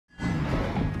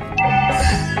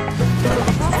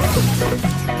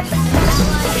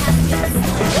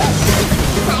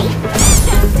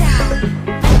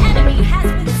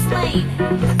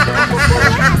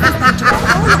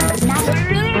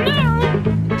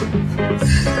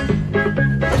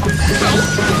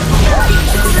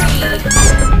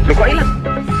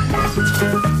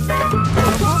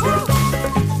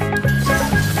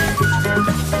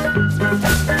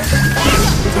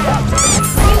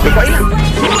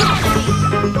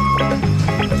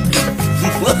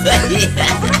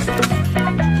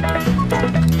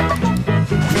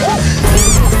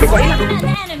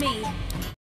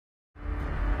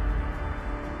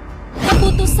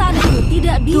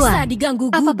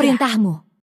diganggu gugat. Apa perintahmu?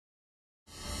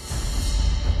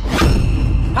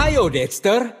 Ayo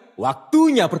Dexter,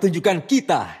 waktunya pertunjukan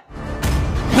kita.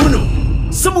 Bunuh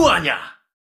semuanya!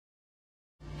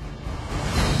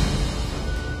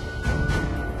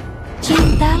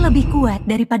 Cinta lebih kuat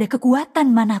daripada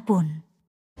kekuatan manapun.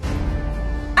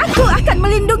 Aku akan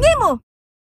melindungimu.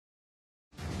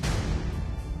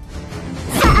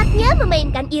 Saatnya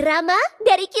memainkan irama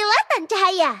dari kilatan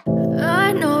cahaya.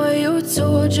 I know you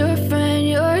told your friend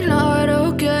you're not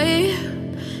okay.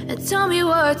 And tell me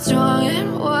what's wrong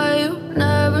and why you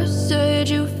never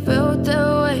said you felt that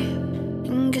way.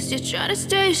 And guess you're trying to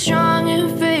stay strong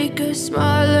and fake a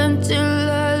smile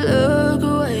until I look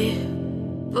away.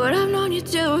 But I've known you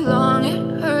too long, it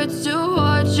hurts to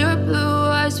watch your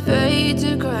blue eyes fade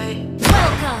to gray.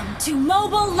 Welcome to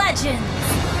Mobile Legends!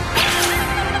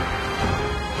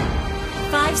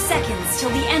 5 seconds till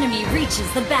the enemy reaches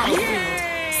the battlefield.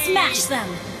 Smash them!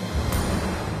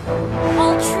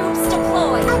 All troops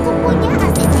deploy! Aku punya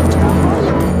asisten ceroboh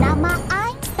yang bernama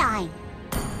Einstein.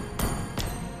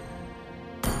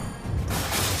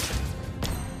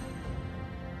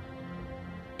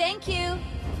 Thank you!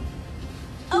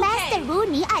 Master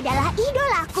Bunny adalah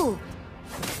idolaku.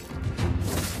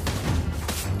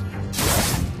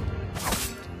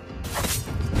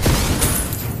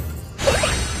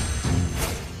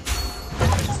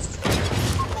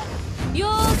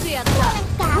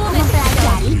 Bolehkah aku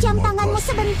mempelajari jam tanganmu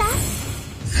sebentar?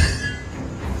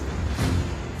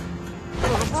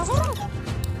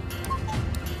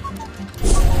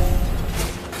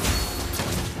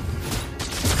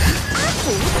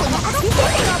 Aku punya asisten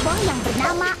ceroboh yang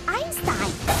bernama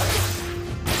Einstein.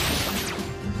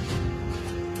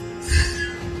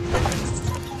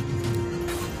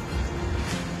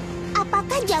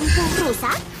 Apakah jamku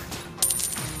rusak?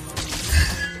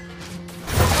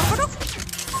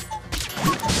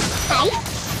 Hai.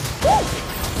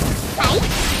 Hai.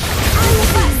 Ayo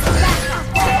Pak, aku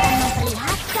akan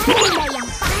memperlihatkan benda yang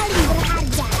paling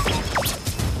berharga.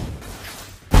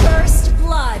 First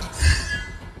blood!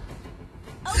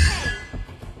 Okay.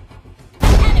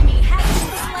 The enemy has been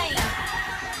slain!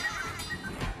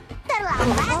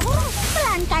 Terlambat,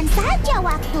 pelankan saja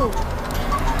waktu.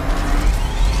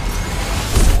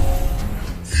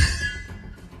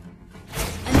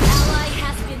 An ally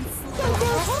has been slain!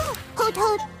 Hut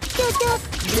hut, tutut.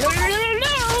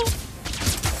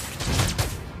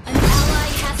 An ally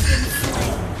has been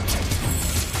slain!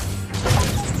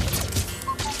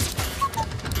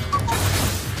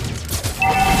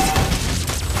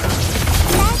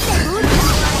 Master Bunny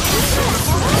adalah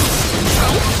idolaku.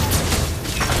 Hai.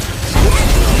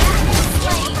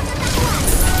 Slain!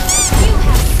 You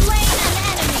have slain an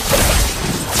enemy!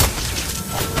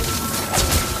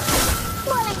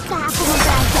 Bolehkah aku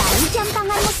mempelajari jam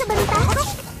tanganmu sebentar?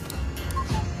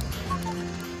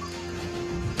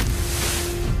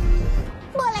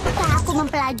 Bolehkah aku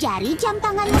mempelajari jam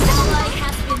tanganmu sebentar? Ally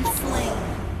has been slain!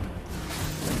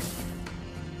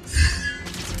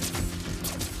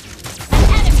 An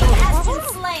enemy has been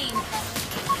slain!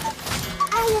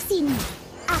 Ayo sini,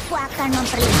 aku akan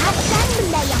memperlihatkan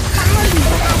benda yang paling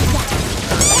berharga.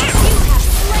 You have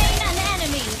slain an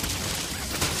enemy!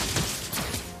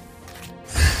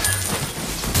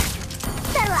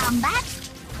 Terlambat,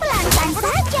 pelankan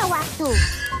saja waktu.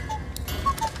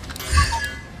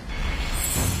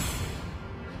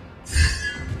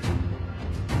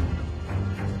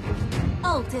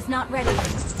 Ult is not ready.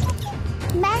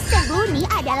 Master Bunny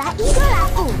adalah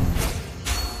idolaku.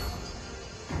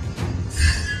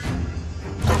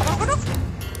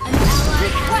 An ally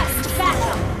request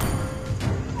backup.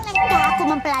 Bolehkah aku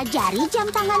mempelajari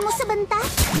jam tanganmu sebentar?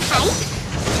 Hai.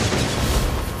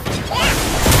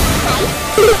 Hai.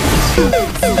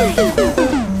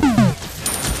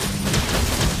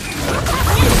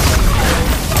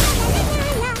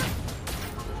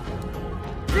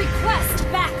 Request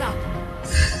backup.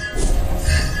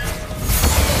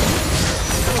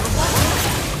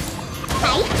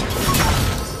 Hai.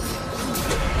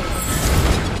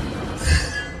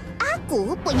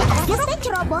 Aku punya asisten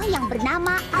ceroboh yang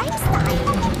bernama Einstein.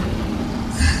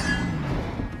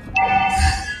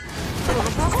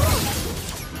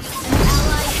 An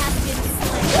ally has been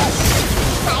slain.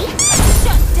 Hai.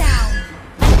 Shut down.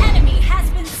 An enemy has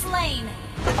been slain.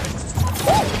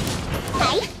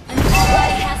 Hai. An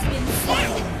ally has been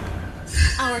slain.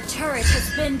 Our turret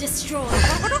has been destroyed.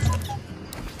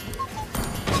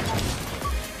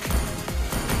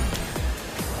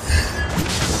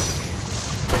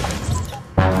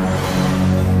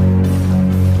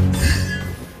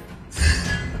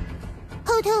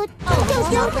 Hut hut, Ult is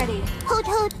tutut. not ready. Hut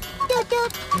hut,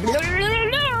 tutut.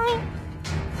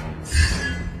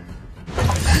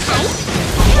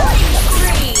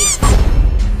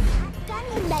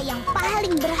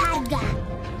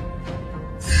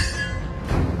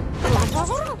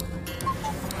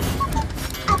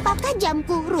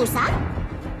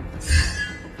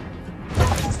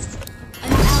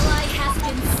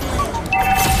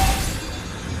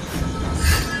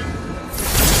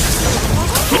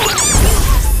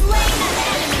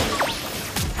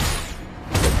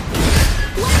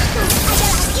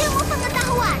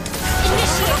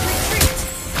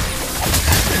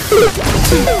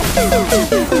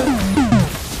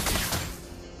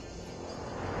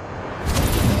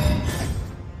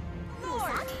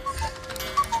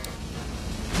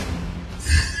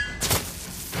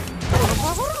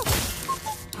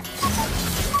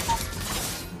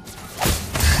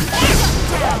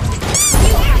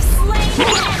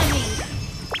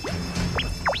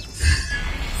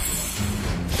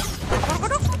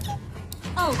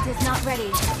 Ult is not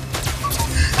ready.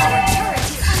 Our turret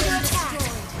is under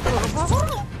attack.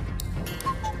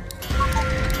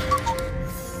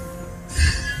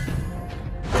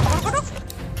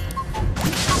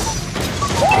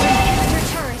 Your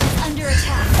turret is under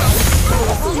attack.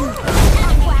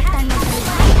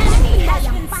 Enemy has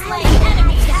been slain.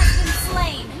 Enemy has been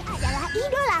slain. Adalah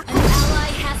idolaku. An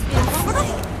ally has been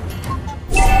slain.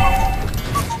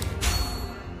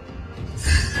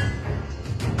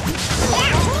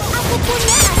 Aku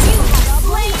punya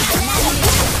Slain an enemy.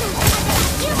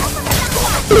 ilmu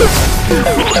pengetahuan.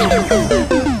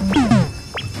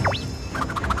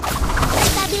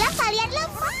 Mereka bilang kalian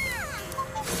lemah.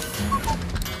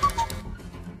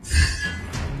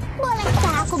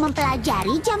 Bolehkah aku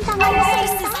mempelajari jam tanganmu Base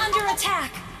is sebentar? under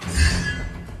attack.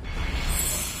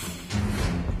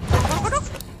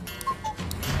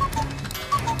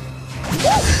 You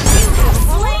have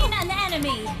slain an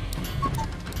enemy.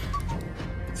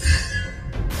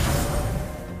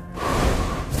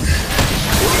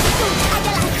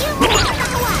 Adalah ilmu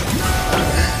pengetahuan.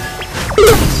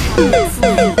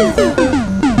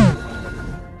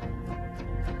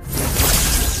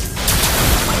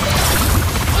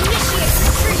 Initiate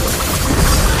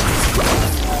retreat.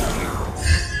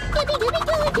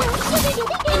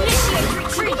 Initiate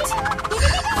retreat.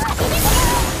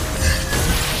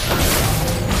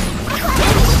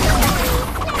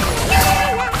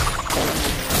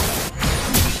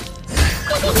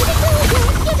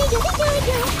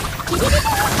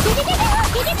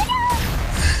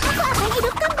 Aku akan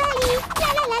hidup kembali. La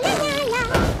la la la la la.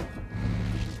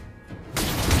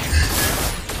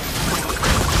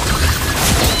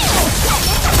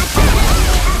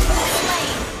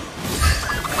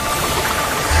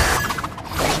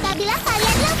 Mereka bilang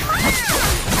kalian lemah.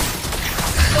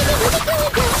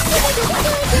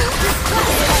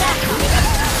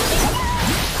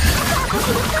 Aku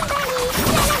hidup kembali.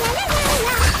 La la la la la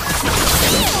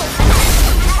la.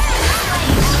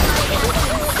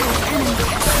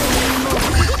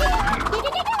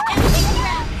 Enemy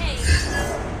rampage.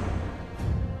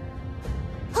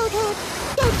 Hoot hoot,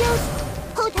 doot doot.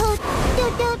 Hoot hoot,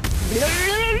 doot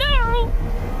doot.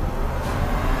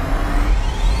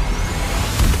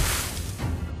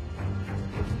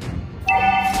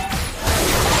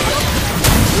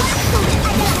 Waktu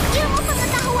adalah ilmu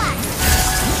pengetahuan.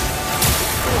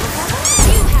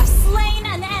 You have slain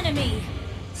an enemy.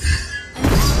 An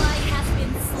ally has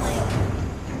been slain.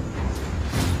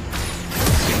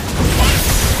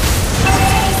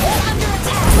 Base is under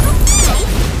attack.